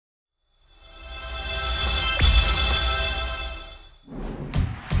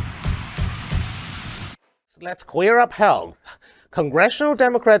let's queer up health. Congressional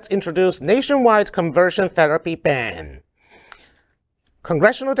Democrats introduce nationwide conversion therapy ban.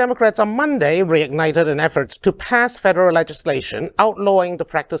 Congressional Democrats on Monday reignited an effort to pass federal legislation outlawing the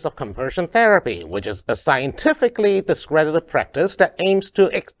practice of conversion therapy, which is a scientifically discredited practice that aims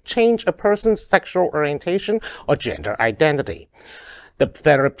to change a person's sexual orientation or gender identity. The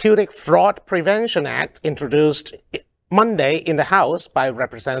Therapeutic Fraud Prevention Act, introduced Monday in the House by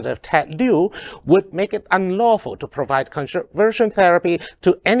Representative Ted Lieu, would make it unlawful to provide conversion therapy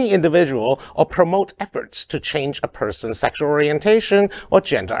to any individual or promote efforts to change a person's sexual orientation or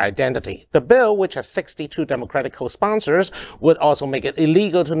gender identity. The bill, which has 62 Democratic co-sponsors, would also make it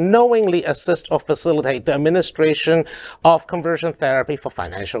illegal to knowingly assist or facilitate the administration of conversion therapy for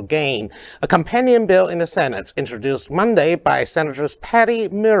financial gain. A companion bill in the Senate, introduced Monday by Senators Patty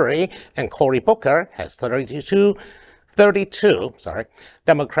Murray and Cory Booker, has 32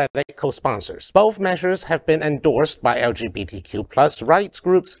 Democratic co-sponsors. Both measures have been endorsed by LGBTQ+ rights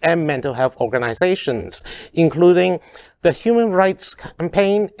groups and mental health organizations, including the Human Rights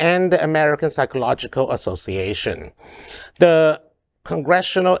Campaign and the American Psychological Association. The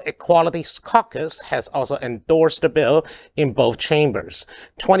Congressional Equality Caucus has also endorsed the bill in both chambers.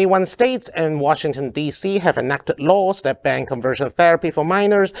 21 states and Washington, D.C. have enacted laws that ban conversion therapy for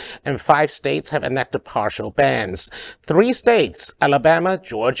minors, and 5 states have enacted partial bans. 3 states, Alabama,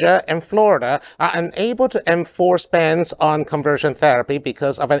 Georgia, and Florida, are unable to enforce bans on conversion therapy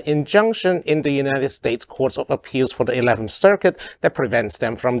because of an injunction in the United States Courts of Appeals for the 11th Circuit that prevents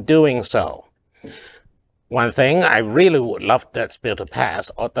them from doing so. One thing, I really would love that bill to pass,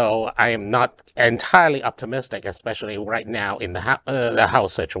 although I am not entirely optimistic, especially right now in the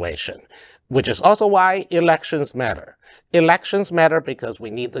House situation, which is also why elections matter. Elections matter because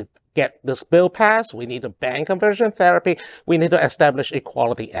we need to get this bill passed, we need to ban conversion therapy, we need to establish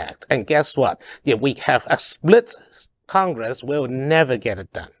Equality Act. And guess what? If we have a split Congress, we'll never get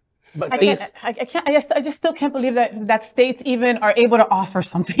it done. But I just still can't believe that states even are able to offer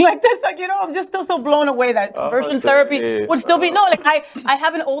something like this. Like, you know, I'm just still so blown away that conversion therapy would still be, no, like I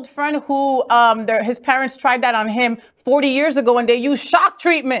have an old friend who, his parents tried that on him 40 years ago and they used shock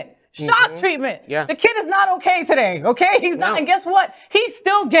treatment. Shock treatment. Yeah. The kid is not okay today, okay? He's not, and guess what? He's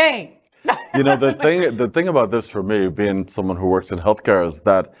still gay. You know, the thing about this for me, being someone who works in healthcare, is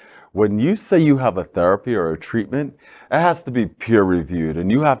that when you say you have a therapy or a treatment, it has to be peer reviewed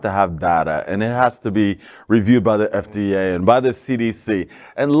and you have to have data and it has to be reviewed by the FDA and by the CDC.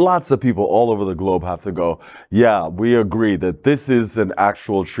 And lots of people all over the globe have to go, yeah, we agree that this is an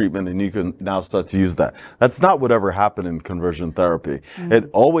actual treatment and you can now start to use that. That's not what ever happened in conversion therapy. It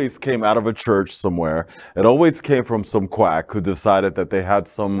always came out of a church somewhere. It always came from some quack who decided that they had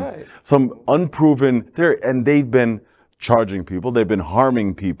some unproven theory, and they've been charging people, they've been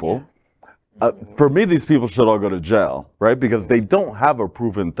harming people. For me, these people should all go to jail, right? Because they don't have a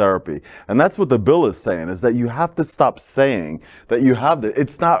proven therapy. And that's what the bill is saying, is that you have to stop saying that you have it.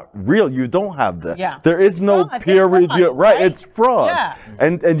 It's not real. You don't have that. Yeah. There is no peer review. Right? It's fraud. Yeah.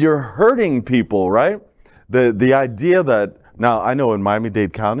 And you're hurting people, right? The idea that, now I know in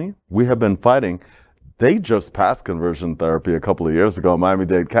Miami-Dade County, we have been fighting. They just passed conversion therapy a couple of years ago in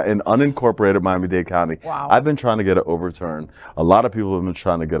Miami-Dade, in unincorporated Miami-Dade County. Wow. I've been trying to get it overturned. A lot of people have been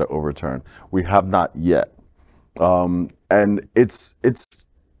trying to get it overturned. We have not yet. And it's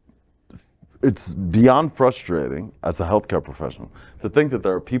beyond frustrating as a healthcare professional to think that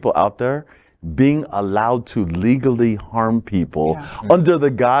there are people out there being allowed to legally harm people under the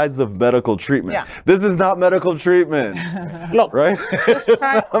guise of medical treatment. Yeah. This is not medical treatment. Look, right? This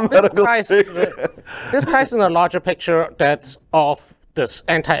ties in a larger picture that's of this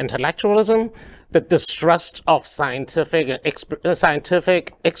anti-intellectualism, the distrust of scientific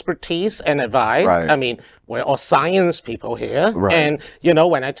expertise and advice. Right. I mean, we're all science people here, and you know,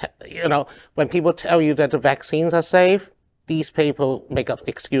 when people tell you that the vaccines are safe, these people make up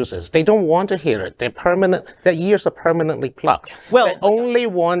excuses. They don't want to hear it. Their ears are permanently plugged. Well, they only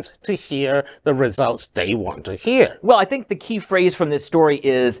want to hear the results they want to hear. Well, I think the key phrase from this story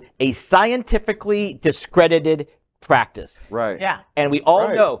is a scientifically discredited practice. Right. Yeah. And we all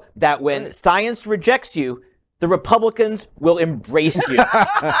know that when science rejects you, the Republicans will embrace you.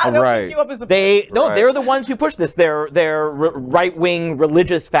 Right. They're the ones who push this. Their right-wing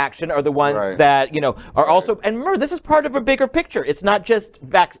religious faction are the ones that, you know, are also, and remember, this is part of a bigger picture. It's not just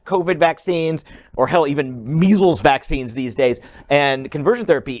COVID vaccines or hell, even measles vaccines these days and conversion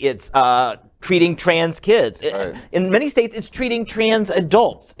therapy. It's treating trans kids. In many states, it's treating trans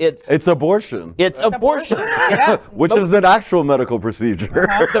adults. It's abortion. It's abortion. Which is an actual medical procedure.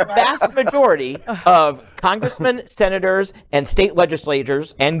 The vast majority of congressmen, senators, and state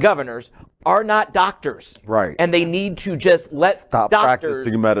legislators and governors are not doctors. Right. And they need to just let Stop doctors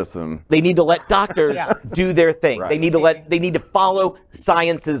practicing medicine. They need to let doctors do their thing. Right. They need to follow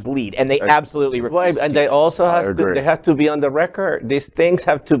science's lead, and they absolutely refuse. And they also have to be on the record. These things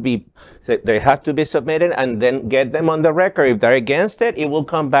have to be submitted and then get them on the record. If they're against it, it will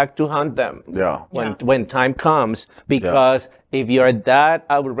come back to haunt them. Yeah. When time comes, because if you're that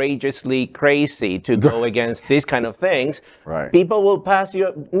outrageously crazy to go against these kind of things, people will pass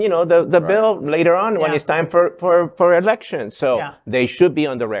the bill later on when it's time for elections. So they should be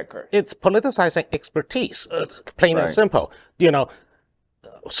on the record. It's politicizing expertise, plain and simple.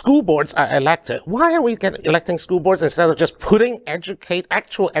 School boards are elected. Why are we electing school boards instead of just putting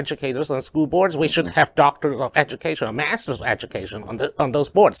actual educators on school boards? We should have doctors of education or masters of education on those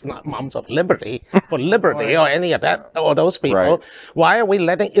boards, not moms of liberty for liberty or any of that or those people. Why are we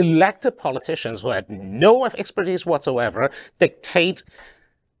letting elected politicians who have no expertise whatsoever dictate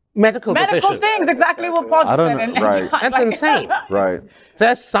medical decisions? Things, exactly what Paul said. That's insane.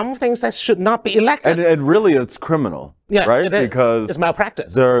 There's some things that should not be elected. And really, it's criminal. Because it's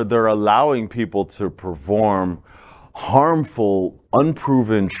malpractice. They're allowing people to perform harmful,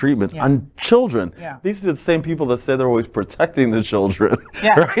 unproven treatments on children. These are the same people that say they're always protecting the children.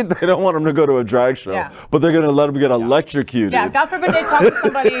 Right? They don't want them to go to a drag show, but they're going to let them get electrocuted. God forbid they talk to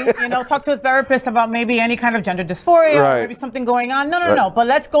somebody, talk to a therapist about maybe any kind of gender dysphoria or maybe something going on. No. But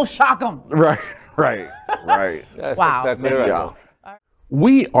let's go shock them. Right. Wow. Exactly right.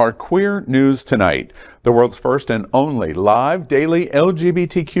 We are Queer News Tonight, the world's first and only live daily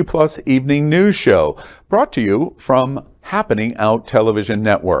LGBTQ+ evening news show, brought to you from Happening Out Television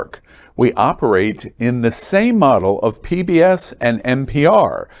Network. We operate in the same model of PBS and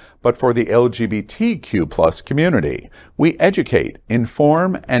NPR, but for the LGBTQ+ community. We educate,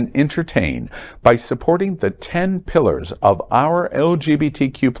 inform, and entertain by supporting the 10 pillars of our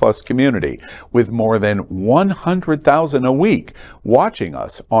LGBTQ+ community, with more than 100,000 a week watching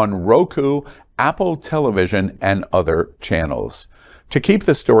us on Roku, Apple Television, and other channels. To keep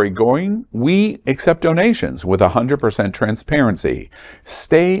the story going, we accept donations with 100% transparency.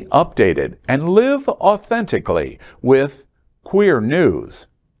 Stay updated and live authentically with Queer News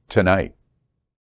Tonight.